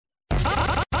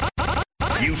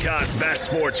Utah's best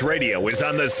sports radio is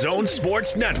on the Zone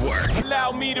Sports Network.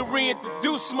 Allow me to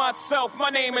reintroduce myself.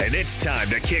 My name is... And it's time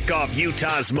to kick off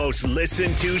Utah's most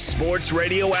listened to sports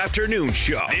radio afternoon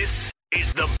show. This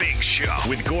is The Big Show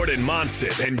with Gordon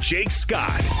Monson and Jake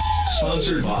Scott.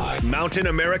 Sponsored by Mountain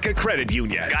America Credit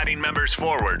Union, guiding members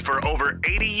forward for over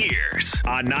 80 years.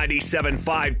 On 97.5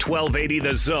 1280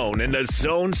 The Zone and the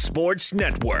Zone Sports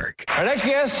Network. Our next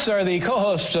guests are the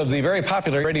co-hosts of the very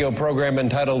popular radio program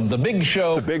entitled The Big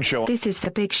Show. The Big Show. This is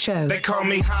The Big Show. They call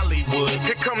me Hollywood.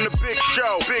 Here come the Big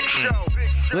Show. Big Show. Big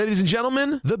Show. Ladies and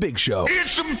gentlemen, The Big Show.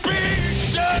 It's a big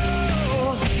show.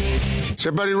 Is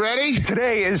everybody ready?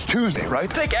 Today is Tuesday, right?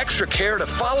 Take extra care to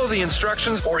follow the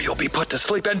instructions or you'll be put to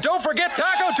sleep. And don't forget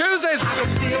Taco Tuesdays.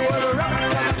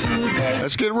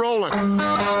 Let's get rolling.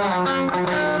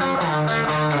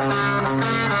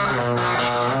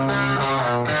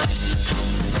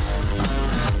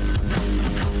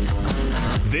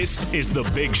 This is The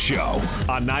Big Show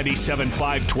on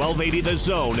 97.5 1280 The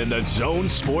Zone and the Zone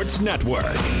Sports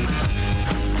Network.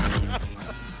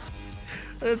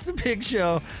 That's The Big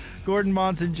Show. Gordon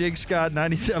Monson, Jake Scott,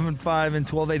 97.5 and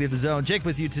 1280 The Zone. Jake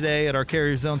with you today at our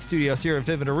Carrier Zone studios here at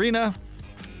Vivint Arena.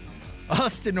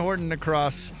 Austin Horton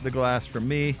across the glass from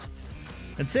me.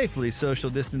 And safely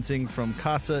social distancing from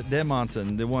Casa de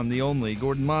Monson, the one, the only,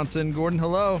 Gordon Monson. Gordon,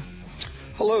 hello.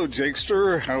 Hello,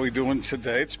 Jakester. How are we doing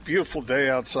today? It's a beautiful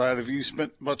day outside. Have you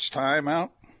spent much time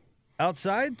out?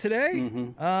 Outside today?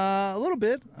 Mm-hmm. A little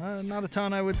bit. Not a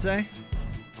ton, I would say.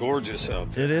 Gorgeous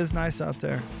out there. It is nice out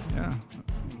there. Yeah.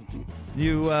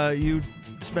 You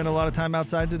spent a lot of time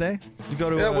outside today? Did you go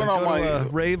to, a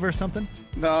rave or something?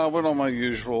 No, I went on my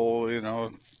usual,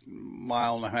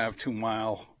 1.5, 2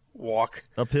 mile walk.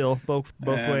 Uphill, both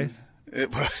ways?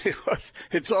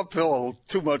 It's uphill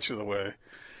too much of the way.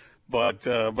 But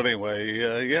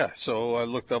anyway, so I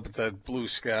looked up at that blue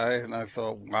sky and I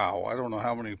thought, wow, I don't know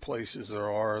how many places there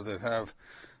are that have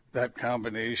that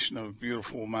combination of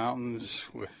beautiful mountains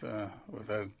with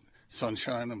that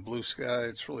sunshine and blue sky.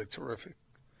 It's really terrific.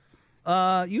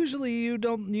 Usually you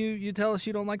tell us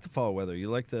you don't like the fall weather. You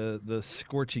like the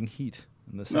scorching heat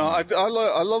in the summer. No,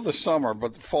 I love the summer,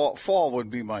 but the fall would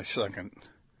be my second.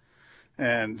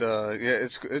 And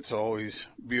it's always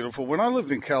beautiful. When I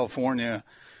lived in California,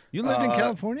 you lived in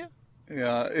California?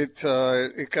 Yeah, it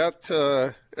got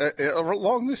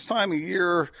along this time of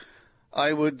year.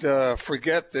 I would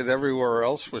forget that everywhere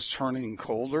else was turning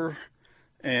colder.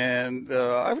 And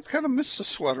I would kind of miss the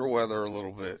sweater weather a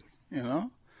little bit,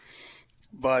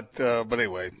 But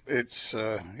anyway, it's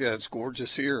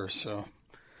gorgeous here. So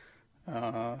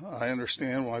I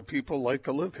understand why people like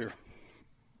to live here.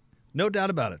 No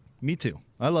doubt about it. Me too.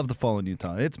 I love the fall in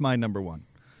Utah. It's my number one.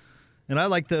 And I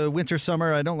like the winter,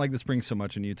 summer. I don't like the spring so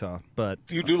much in Utah. But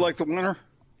you do like the winter?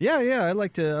 Yeah. I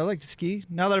like to ski.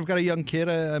 Now that I've got a young kid,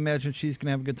 I imagine she's gonna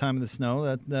have a good time in the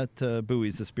snow. That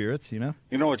buoys the spirits, You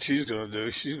know what she's gonna do?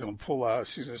 She's gonna pull out.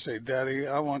 She's gonna say, "Daddy,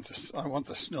 I want the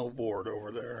snowboard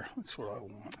over there. That's what I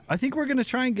want." I think we're gonna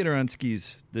try and get her on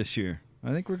skis this year.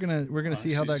 I think we're gonna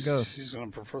see how that goes. She's gonna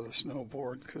prefer the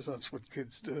snowboard because that's what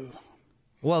kids do.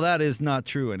 Well, that is not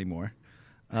true anymore.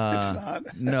 It's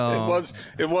not. No,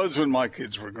 it was when my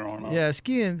kids were growing up. Yeah,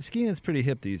 skiing's pretty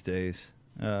hip these days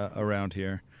around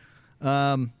here.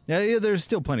 There's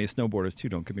still plenty of snowboarders too.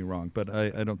 Don't get me wrong, but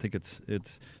I don't think it's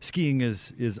skiing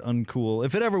is uncool.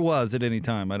 If it ever was at any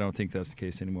time, I don't think that's the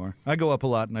case anymore. I go up a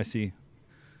lot and I see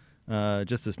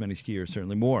just as many skiers,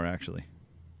 certainly more actually.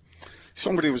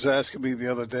 Somebody was asking me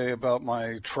the other day about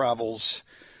my travels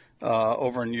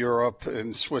over in Europe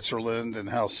and Switzerland and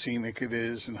how scenic it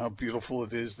is and how beautiful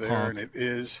it is there. Honk. And it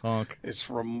is. Honk. It's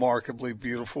remarkably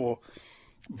beautiful.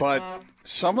 But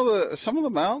some of the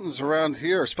mountains around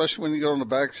here, especially when you go on the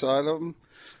backside of them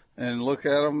and look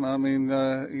at them, I mean,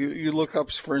 you look up,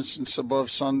 for instance, above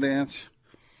Sundance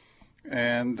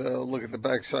and look at the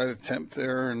backside of Temp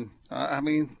there. And, I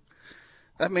mean,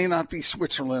 that may not be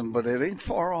Switzerland, but it ain't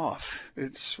far off.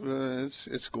 It's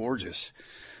gorgeous.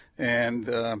 And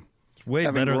way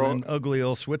better than ugly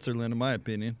old Switzerland, in my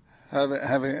opinion. Have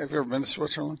you ever been to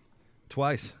Switzerland?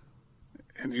 Twice.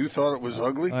 And you thought it was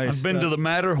ugly? I've been to the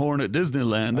Matterhorn at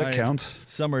Disneyland. That counts.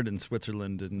 Summered in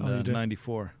Switzerland in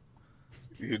 94.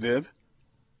 You did?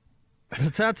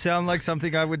 Does that sound like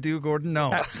something I would do, Gordon?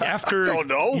 No. After don't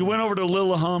know. You went over to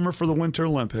Lillehammer for the Winter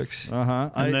Olympics,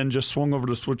 and then just swung over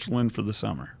to Switzerland for the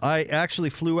summer. I actually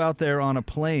flew out there on a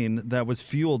plane that was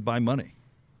fueled by money.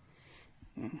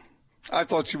 I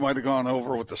thought you might have gone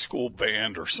over with the school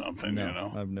band or something.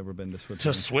 No, I've never been to Switzerland.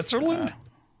 To Switzerland?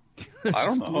 I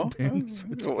don't know.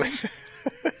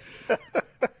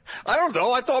 I don't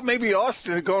know. I thought maybe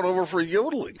Austin had gone over for a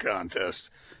yodeling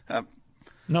contest.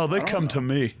 No, they come to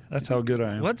me. That's how good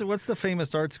I am. What's the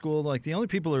famous art school? Like the only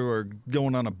people who are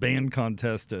going on a band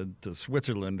contest to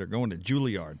Switzerland are going to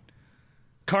Juilliard.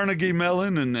 Carnegie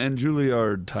Mellon and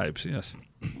Juilliard types, yes.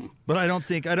 But I don't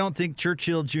think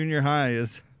Churchill Junior High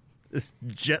is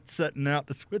jet setting out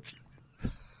to Switzerland.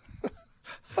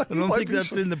 I don't think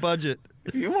that's in the budget.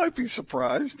 You might be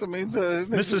surprised. I mean,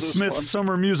 Mrs. Smith's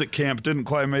summer music camp didn't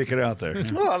quite make it out there.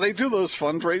 Well, they do those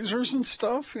fundraisers and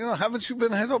stuff. You know, haven't you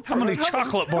been head up? How many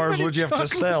chocolate bars would you have to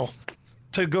sell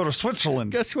to go to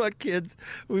Switzerland? Guess what, kids?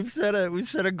 We've set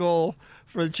a goal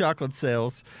for the chocolate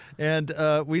sales, and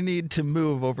we need to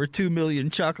move over 2 million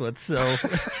chocolates. So.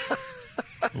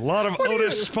 A lot of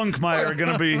Otis Spunkmeyer are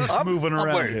going to be moving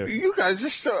around here. You guys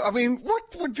just, I mean,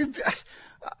 what did...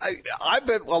 I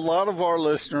bet a lot of our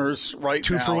listeners right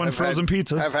now 2-for-1 frozen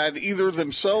pizzas have had either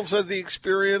themselves had the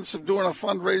experience of doing a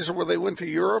fundraiser where they went to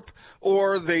Europe,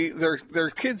 or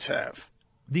their kids have.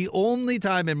 The only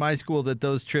time in my school that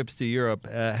those trips to Europe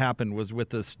happened was with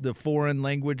the foreign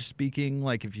language speaking.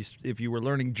 Like if you were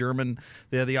learning German,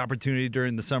 they had the opportunity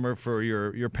during the summer for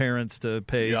your parents to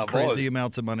pay crazy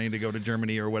amounts of money to go to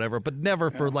Germany or whatever, but never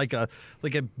for like a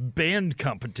band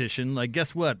competition. Like,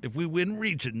 guess what? If we win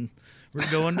region, we're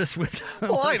going to Switzerland.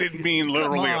 Well, I didn't mean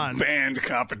literally a band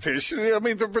competition. I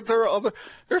mean, but there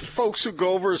are folks who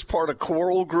go over as part of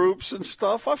choral groups and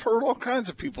stuff. I've heard all kinds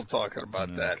of people talking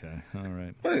about that. Okay, all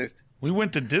right. But, we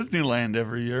went to Disneyland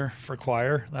every year for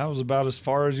choir. That was about as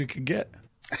far as you could get.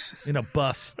 In a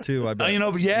bus, too, I bet.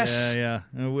 Yes. Yeah.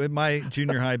 My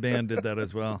junior high band did that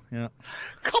as well, yeah.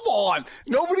 Come on.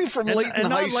 Nobody from Layton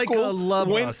High School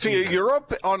went to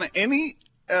Europe on any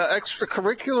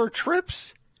extracurricular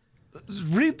trips?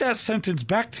 Read that sentence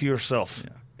back to yourself.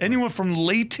 Yeah. Anyone from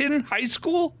Layton High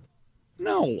School?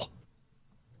 No.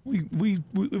 We've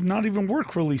not even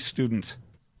work release students.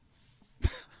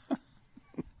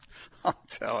 I'm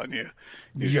telling you,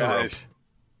 guys.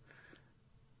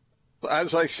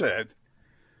 As I said,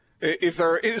 is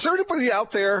there anybody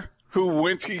out there who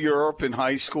went to Europe in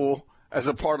high school as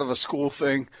a part of a school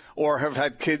thing, or have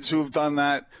had kids who've done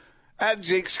that? At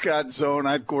Jake Scott Zone,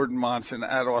 at Gordon Monson,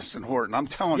 at Austin Horton. I'm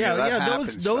telling you, that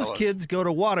happens, those fellas. kids go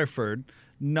to Waterford,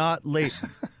 not Layton.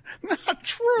 Not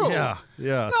true. Yeah.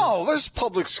 No, there's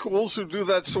public schools who do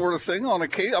that sort of thing on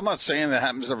occasion. I'm not saying that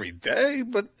happens every day,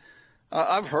 but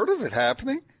I've heard of it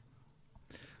happening.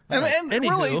 And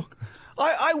really,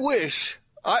 I wish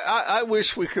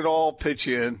we could all pitch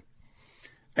in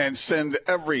and send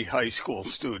every high school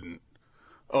student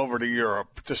over to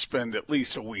Europe to spend at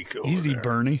least a week over Easy, there.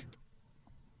 Bernie.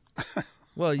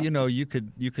 Well, you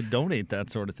could donate that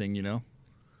sort of thing,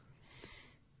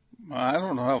 I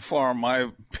don't know how far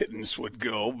my pittance would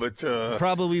go, but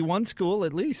probably one school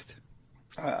at least.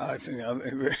 I think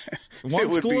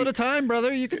one school at a time,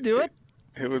 brother. You could do it.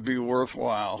 It would be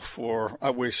worthwhile I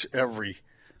wish every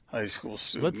high school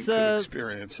student could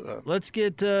experience that. Let's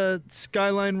get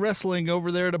Skyline Wrestling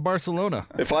over there to Barcelona.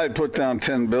 If I had put down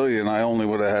 $10 billion, I only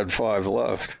would have had $5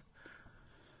 left.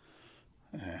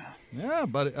 Yeah,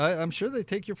 but I'm sure they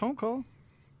take your phone call.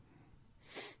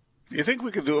 You think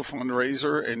we could do a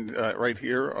fundraiser and right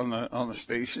here on the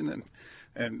station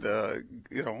and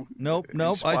Nope.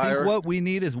 Inspire? I think what we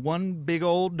need is one big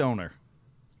old donor.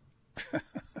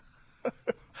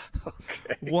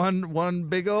 Okay. One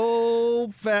big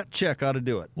old fat check ought to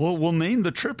do it. Well, we'll name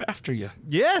the trip after you.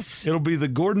 Yes. It'll be the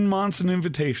Gordon Monson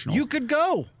Invitational. You could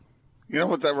go. You know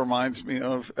what that reminds me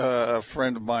of? A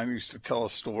friend of mine used to tell a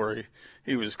story.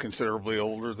 He was considerably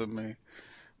older than me.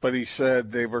 But he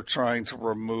said they were trying to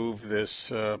remove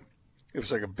this, it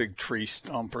was like a big tree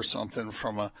stump or something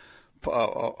from a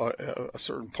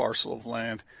certain parcel of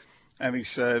land. And he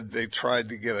said they tried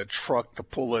to get a truck to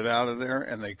pull it out of there,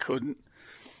 and they couldn't.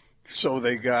 So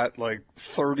they got like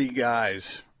 30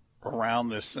 guys around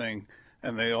this thing,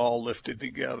 and they all lifted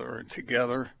together. And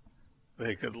together,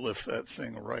 they could lift that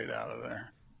thing right out of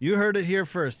there. You heard it here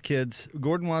first, kids.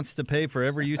 Gordon wants to pay for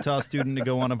every Utah student to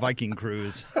go on a Viking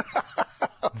cruise.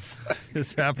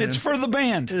 It's happening. It's for the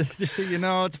band. It's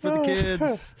for the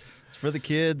kids. It's for the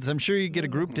kids. I'm sure you get a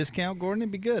group discount, Gordon.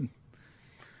 It'd be good.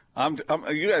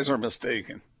 You guys are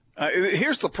mistaken.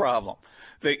 Here's the problem.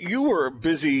 That you were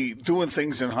busy doing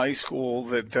things in high school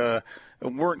that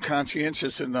weren't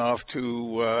conscientious enough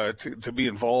to be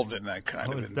involved in that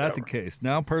kind of endeavor. Is that the case?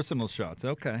 Now personal shots.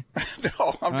 Okay.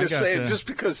 No, I'm just saying, just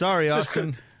because. Sorry,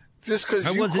 Austin. Just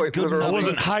because you wasn't good enough. I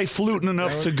wasn't high-fluting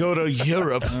enough to go to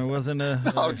Europe. I wasn't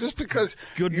no, just because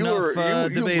good you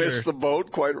enough you missed the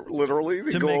boat quite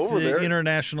literally to go make over the there.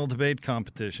 International debate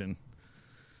competition.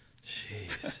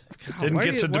 Jeez. God, Didn't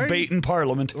get to debate in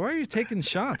Parliament. Why are you taking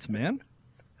shots, man?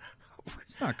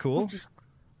 It's not cool.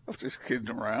 I'm just kidding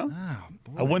around.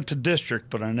 Oh, I went to district,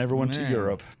 but I never went to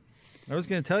Europe. I was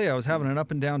going to tell you I was having an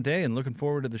up and down day and looking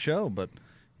forward to the show, but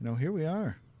here we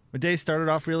are. My day started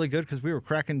off really good because we were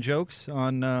cracking jokes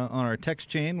on our text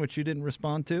chain, which you didn't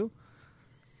respond to.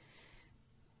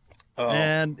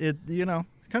 And it, it's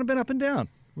kind of been up and down.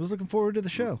 I was looking forward to the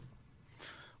show.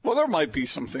 Well, there might be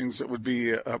some things that would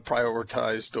be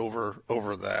prioritized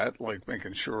over that, like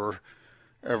making sure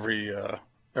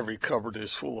every cupboard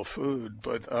is full of food.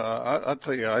 But I'll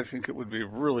tell you, I think it would be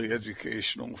really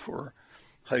educational for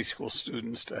high school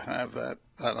students to have that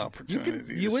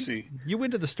opportunity to see. You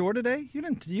went to the store today? You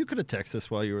didn't. You could have texted us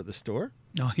while you were at the store.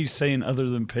 No, he's saying other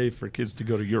than pay for kids to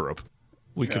go to Europe,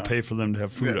 we could pay for them to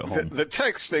have food at home. The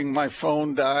texting, my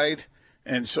phone died,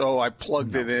 and so I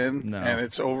plugged it in, and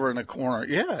it's over in a corner.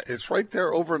 Yeah, it's right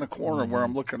there over in a corner where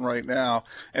I'm looking right now,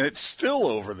 and it's still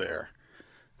over there.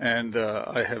 And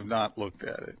I have not looked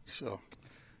at it. So,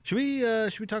 should we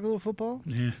talk a little football?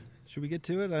 Yeah. Should we get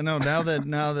to it? I know now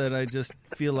that I just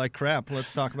feel like crap.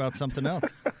 Let's talk about something else.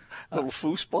 A little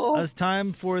foosball. It's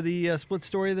time for the split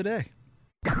story of the day.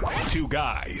 Two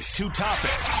guys, two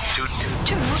topics,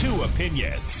 two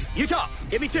opinions. You talk.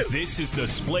 Give me two. This is the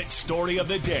split story of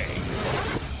the day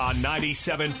on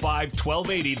 97.5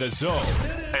 1280 The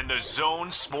Zone and The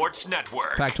Zone Sports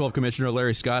Network. Pac-12 Commissioner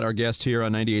Larry Scott, our guest here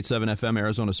on 98.7 FM,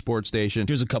 Arizona Sports Station.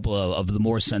 Here's a couple of the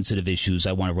more sensitive issues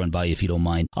I want to run by you if you don't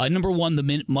mind. Number one,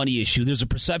 the money issue. There's a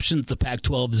perception that the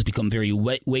Pac-12 has become very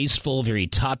wasteful, very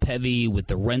top-heavy with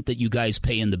the rent that you guys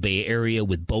pay in the Bay Area,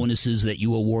 with bonuses that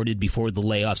you awarded before the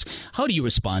layoffs. How do you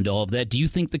respond to all of that? Do you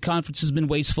think the conference has been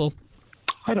wasteful?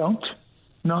 I don't.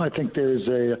 No, I think there's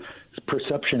a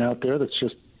perception out there that's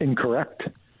just incorrect,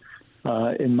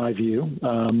 in my view.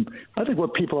 I think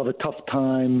what people have a tough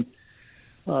time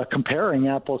comparing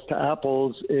apples to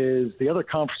apples is the other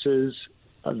conferences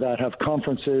that have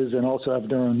conferences and also have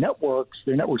their own networks.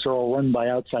 Their networks are all run by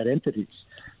outside entities,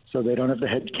 so they don't have the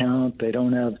head count, they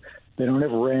don't have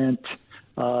rent,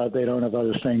 they don't have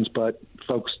other things, but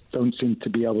folks don't seem to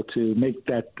be able to make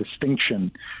that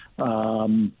distinction.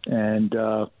 So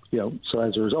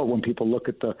as a result, when people look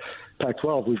at the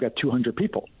Pac-12, we've got 200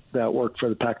 people that work for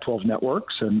the Pac-12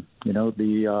 networks, and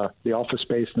the office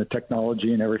space and the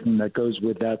technology and everything that goes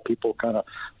with that, people kind of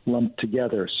lump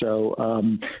together. So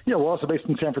we're also based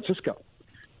in San Francisco.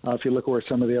 If you look where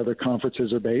some of the other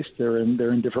conferences are based, they're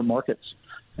in different markets.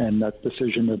 And that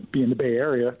decision to be in the Bay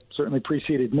Area certainly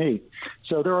preceded me.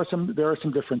 So there are some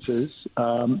differences,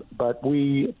 but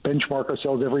we benchmark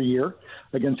ourselves every year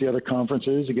against the other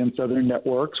conferences, against other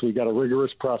networks. We've got a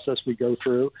rigorous process we go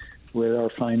through with our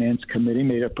finance committee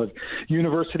made up of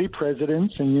university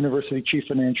presidents and university chief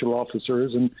financial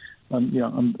officers. And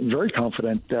I'm very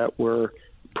confident that we're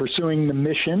pursuing the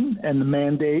mission and the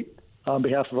mandate on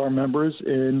behalf of our members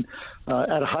at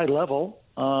a high level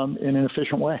in an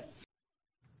efficient way.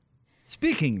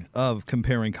 Speaking of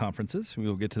comparing conferences, we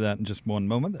will get to that in just one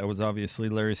moment. That was obviously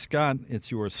Larry Scott.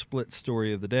 It's your split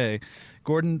story of the day.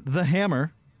 Gordon, the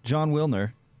Hammer, John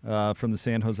Wilner from the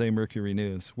San Jose Mercury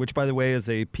News, which, by the way, is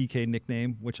a PK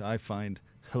nickname, which I find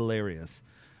hilarious.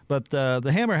 But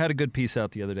the Hammer had a good piece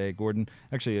out the other day, Gordon.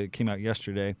 Actually, it came out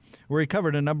yesterday, where he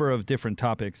covered a number of different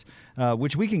topics,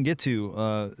 which we can get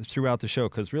to throughout the show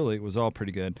because really it was all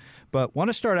pretty good. But want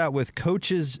to start out with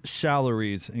coaches'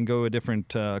 salaries and go a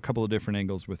couple of different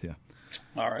angles with you.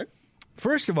 All right.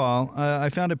 First of all, I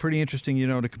found it pretty interesting,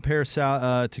 to compare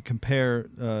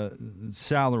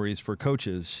salaries for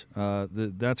coaches.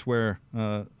 That's where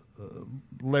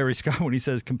Larry Scott, when he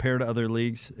says compare to other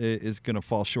leagues, is going to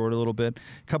fall short a little bit.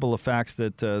 A couple of facts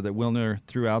that Wilner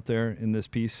threw out there in this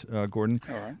piece, Gordon.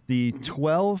 All right. The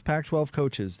 12 Pac-12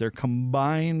 coaches, their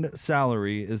combined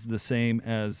salary is the same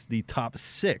as the top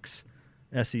 6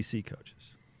 SEC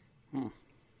coaches.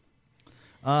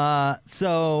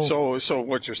 So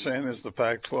what you're saying is the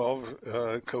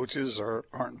Pac-12 coaches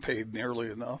aren't paid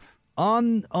nearly enough?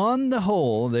 On the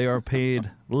whole, they are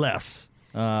paid less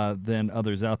than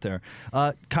others out there.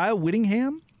 Kyle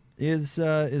Whittingham is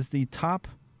the top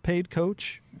paid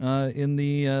coach in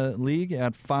the league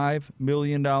at $5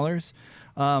 million.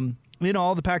 In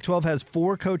all, the Pac-12 has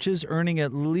 4 coaches earning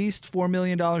at least $4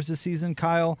 million this season.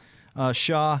 Kyle,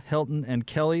 Shaw, Helton, and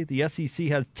Kelly. The SEC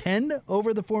has 10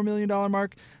 over the $4 million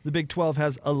mark. The Big 12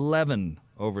 has 11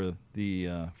 over the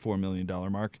 $4 million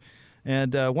mark.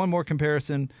 And one more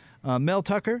comparison. Mel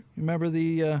Tucker, remember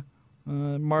the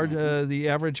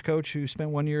average coach who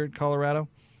spent 1 year at Colorado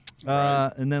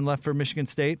and then left for Michigan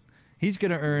State? He's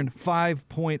going to earn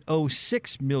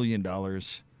 $5.06 million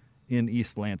in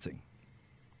East Lansing.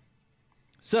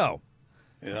 So,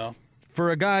 yeah,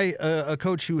 For a guy, a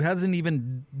coach who hasn't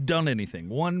even done anything,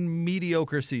 one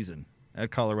mediocre season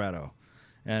at Colorado,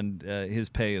 and his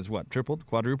pay is what, tripled,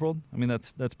 quadrupled? I mean,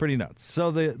 that's pretty nuts.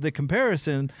 So the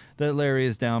comparison that Larry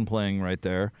is downplaying right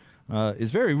there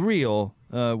is very real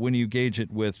when you gauge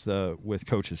it with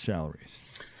coaches'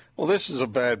 salaries. Well, this is a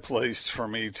bad place for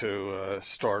me to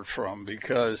start from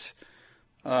because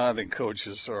I think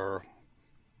coaches are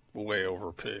way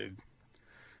overpaid.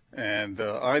 And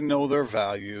I know their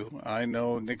value. I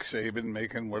know Nick Saban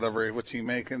making what's he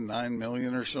making, $9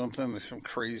 million or something, some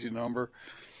crazy number.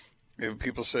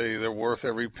 People say they're worth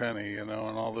every penny, and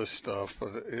all this stuff.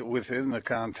 But within the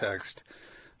context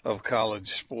of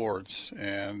college sports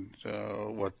and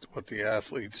what the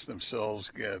athletes themselves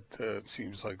get, it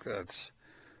seems like that's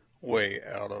way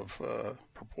out of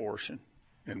proportion,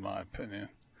 in my opinion.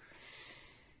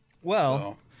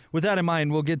 Well, with that in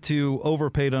mind, we'll get to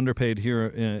overpaid, underpaid here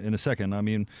in a second. I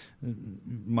mean,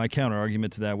 my counter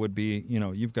argument to that would be,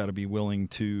 you've got to be willing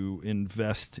to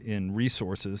invest in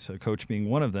resources, a coach being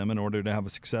one of them, in order to have a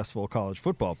successful college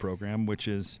football program, which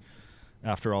is,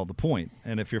 after all, the point.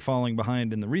 And if you're falling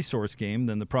behind in the resource game,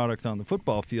 then the product on the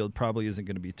football field probably isn't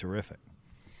going to be terrific.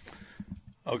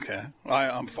 Okay,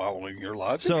 I'm following your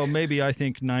logic. So maybe I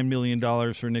think $9 million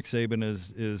for Nick Saban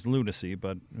is lunacy,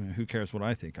 but who cares what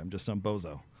I think? I'm just some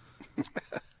bozo.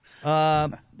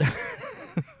 I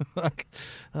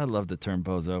love the term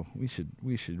bozo.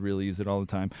 We should really use it all the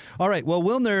time. All right. Well,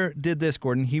 Wilner did this,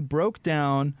 Gordon. He broke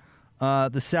down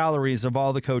the salaries of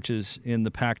all the coaches in the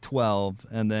Pac-12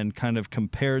 and then kind of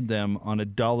compared them on a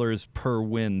dollars per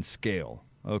win scale.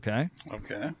 Okay.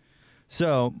 Okay.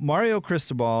 So Mario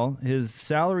Cristobal, his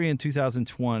salary in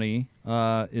 2020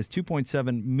 is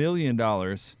 $2.7 million.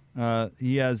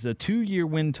 He has a 2-year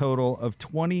win total of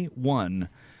 21.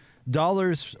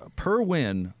 Dollars per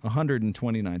win,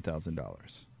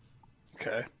 $129,000.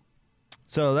 Okay.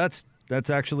 So that's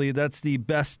the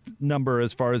best number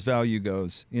as far as value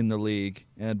goes in the league,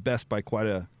 and best by quite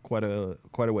a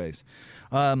ways.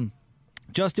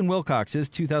 Justin Wilcox, his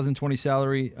 2020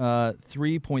 salary,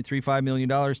 $3.35 million,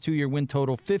 2-year win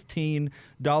total, $15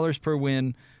 per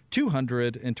win,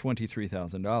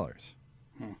 $223,000.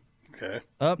 Okay.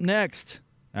 Up next,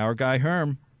 our guy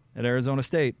Herm at Arizona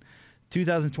State.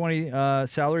 2020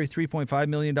 salary, $3.5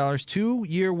 million,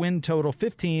 2-year win total,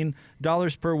 $15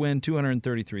 per win,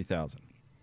 $233,000.